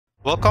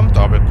Welcome to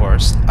our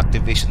course,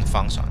 Activation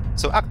Function.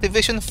 So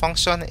activation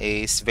function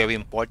is very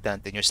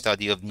important in your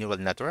study of neural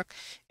network,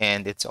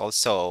 and it's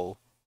also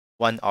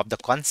one of the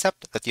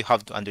concepts that you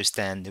have to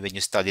understand when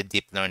you study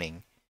deep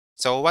learning.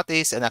 So what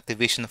is an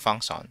activation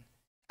function?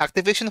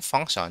 Activation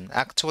function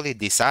actually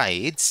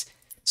decides,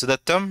 so the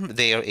term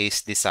there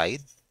is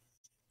decide,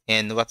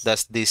 and what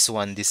does this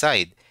one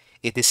decide?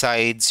 It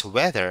decides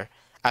whether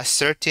a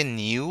certain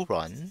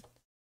neuron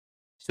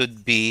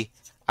should be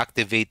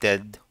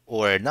activated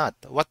or not.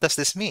 What does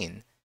this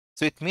mean?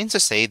 So it means to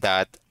say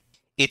that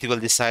it will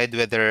decide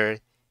whether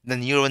the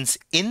neuron's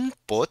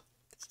input,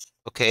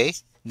 okay,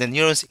 the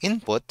neuron's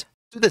input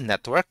to the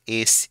network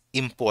is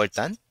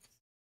important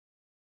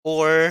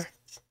or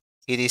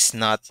it is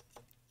not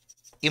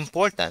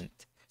important.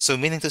 So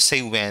meaning to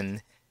say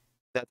when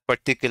that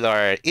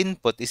particular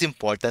input is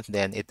important,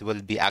 then it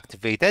will be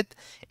activated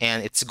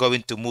and it's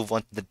going to move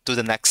on to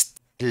the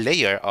next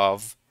layer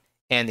of,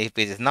 and if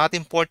it is not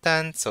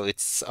important, so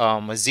it's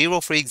a zero,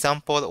 for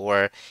example,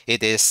 or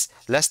it is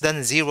less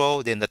than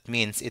zero, then that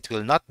means it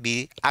will not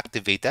be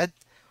activated,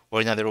 or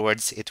in other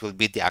words, it will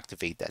be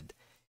deactivated.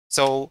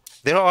 So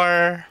there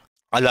are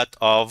a lot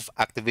of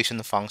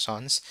activation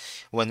functions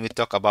when we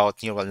talk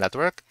about neural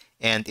network,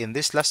 and in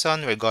this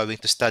lesson, we're going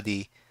to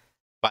study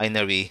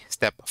binary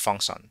step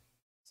function.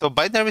 So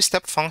binary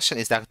step function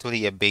is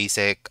actually a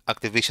basic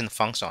activation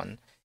function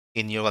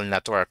in neural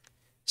network.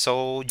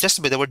 So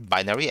just by the word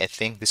binary, I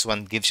think this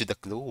one gives you the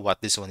clue what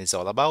this one is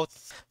all about.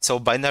 So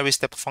binary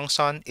step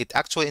function, it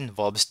actually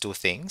involves two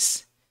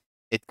things.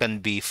 It can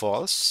be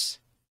false,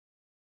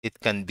 it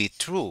can be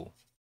true.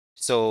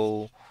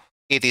 So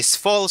it is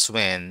false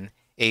when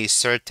a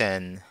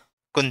certain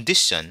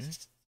condition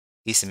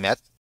is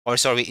met, or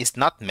sorry, is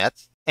not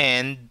met,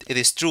 and it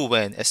is true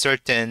when a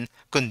certain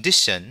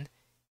condition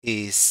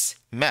is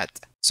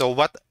met. So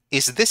what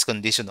is this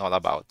condition all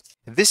about?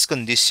 This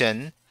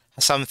condition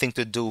has something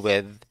to do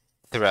with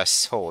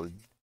threshold.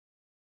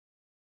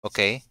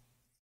 Okay?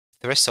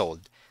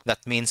 Threshold.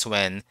 That means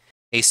when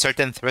a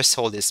certain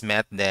threshold is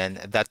met,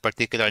 then that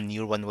particular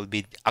neuron will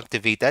be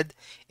activated.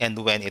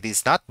 And when it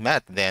is not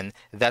met, then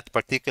that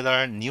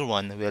particular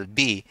neuron will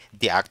be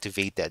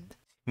deactivated.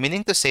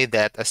 Meaning to say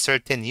that a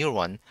certain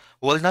neuron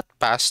will not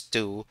pass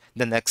to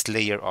the next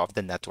layer of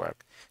the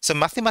network. So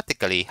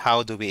mathematically,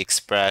 how do we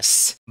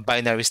express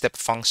binary step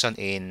function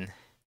in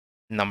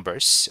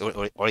numbers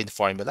or in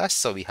formulas?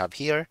 So we have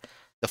here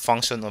the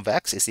function of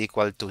x is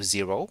equal to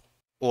 0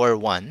 or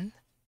 1,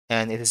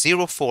 and it is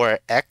 0 for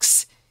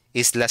x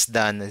is less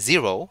than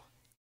 0,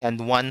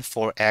 and 1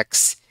 for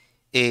x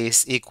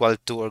is equal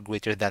to or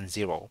greater than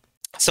 0.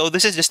 So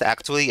this is just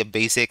actually a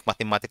basic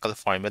mathematical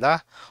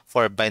formula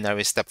for a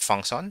binary step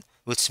function,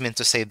 which means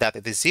to say that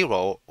it is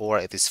 0 or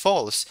it is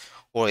false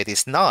or it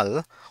is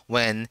null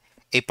when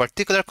a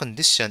particular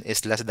condition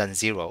is less than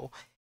 0,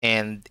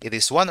 and it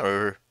is 1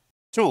 or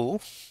true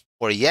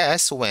or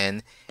yes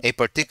when a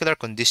particular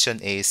condition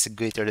is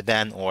greater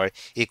than or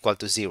equal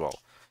to 0.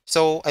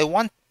 So I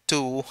want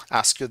to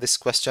ask you this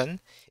question.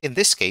 In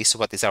this case,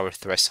 what is our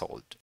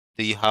threshold?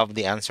 Do you have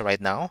the answer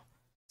right now?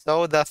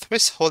 So the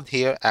threshold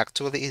here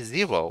actually is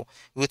 0,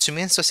 which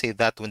means to say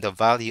that when the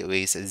value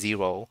is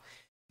 0,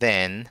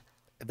 then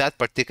that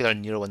particular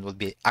neuron will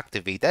be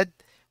activated.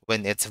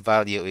 When its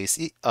value is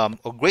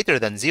or greater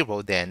than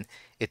 0, then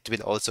it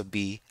will also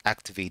be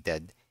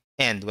activated.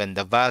 And when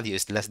the value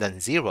is less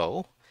than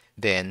 0,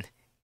 then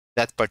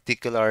that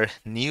particular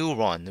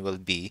neuron will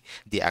be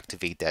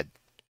deactivated.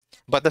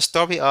 But the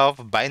story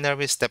of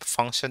binary step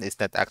function is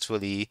not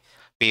actually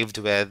paved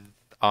with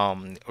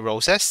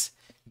roses,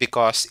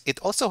 because it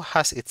also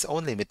has its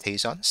own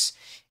limitations.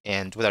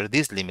 And what are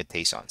these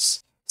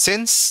limitations?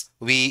 Since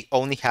we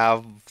only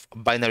have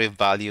binary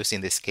values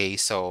in this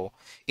case, so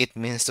it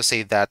means to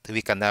say that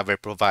we can never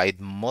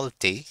provide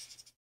multi-value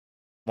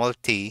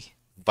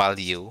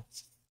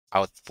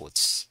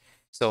outputs.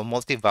 So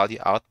multi-value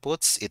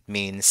outputs, it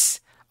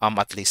means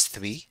at least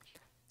 3.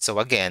 So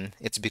again,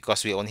 it's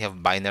because we only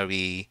have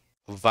binary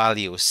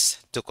values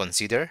to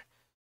consider.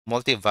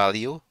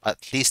 Multi-value,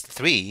 at least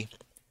 3,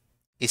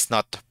 is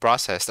not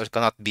processed or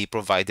cannot be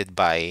provided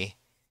by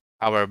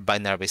our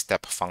binary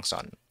step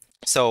function.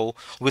 So,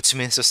 which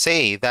means to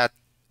say that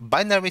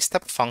binary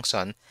step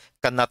function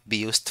cannot be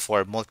used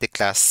for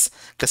multi-class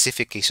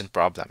classification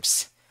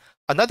problems.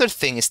 Another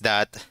thing is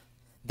that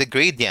the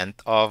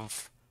gradient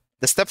of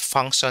the step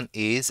function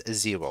is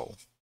 0.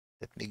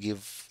 Let me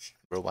give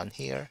number 1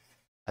 here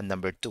and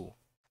number 2.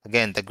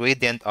 Again, the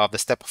gradient of the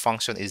step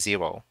function is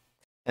 0.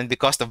 And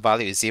because the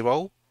value is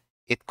 0,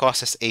 it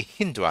causes a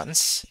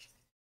hindrance.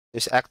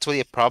 There's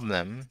actually a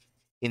problem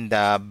in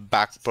the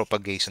back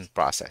propagation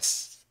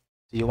process.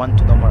 Do you want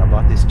to know more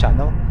about this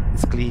channel?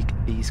 Just click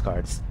these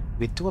cards.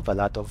 We do have a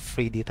lot of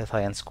free data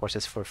science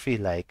courses for free,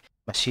 like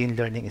Machine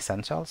Learning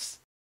Essentials,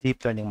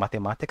 Deep Learning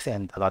Mathematics,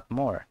 and a lot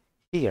more.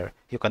 Here,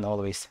 you can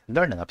always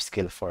learn an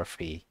upskill for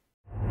free.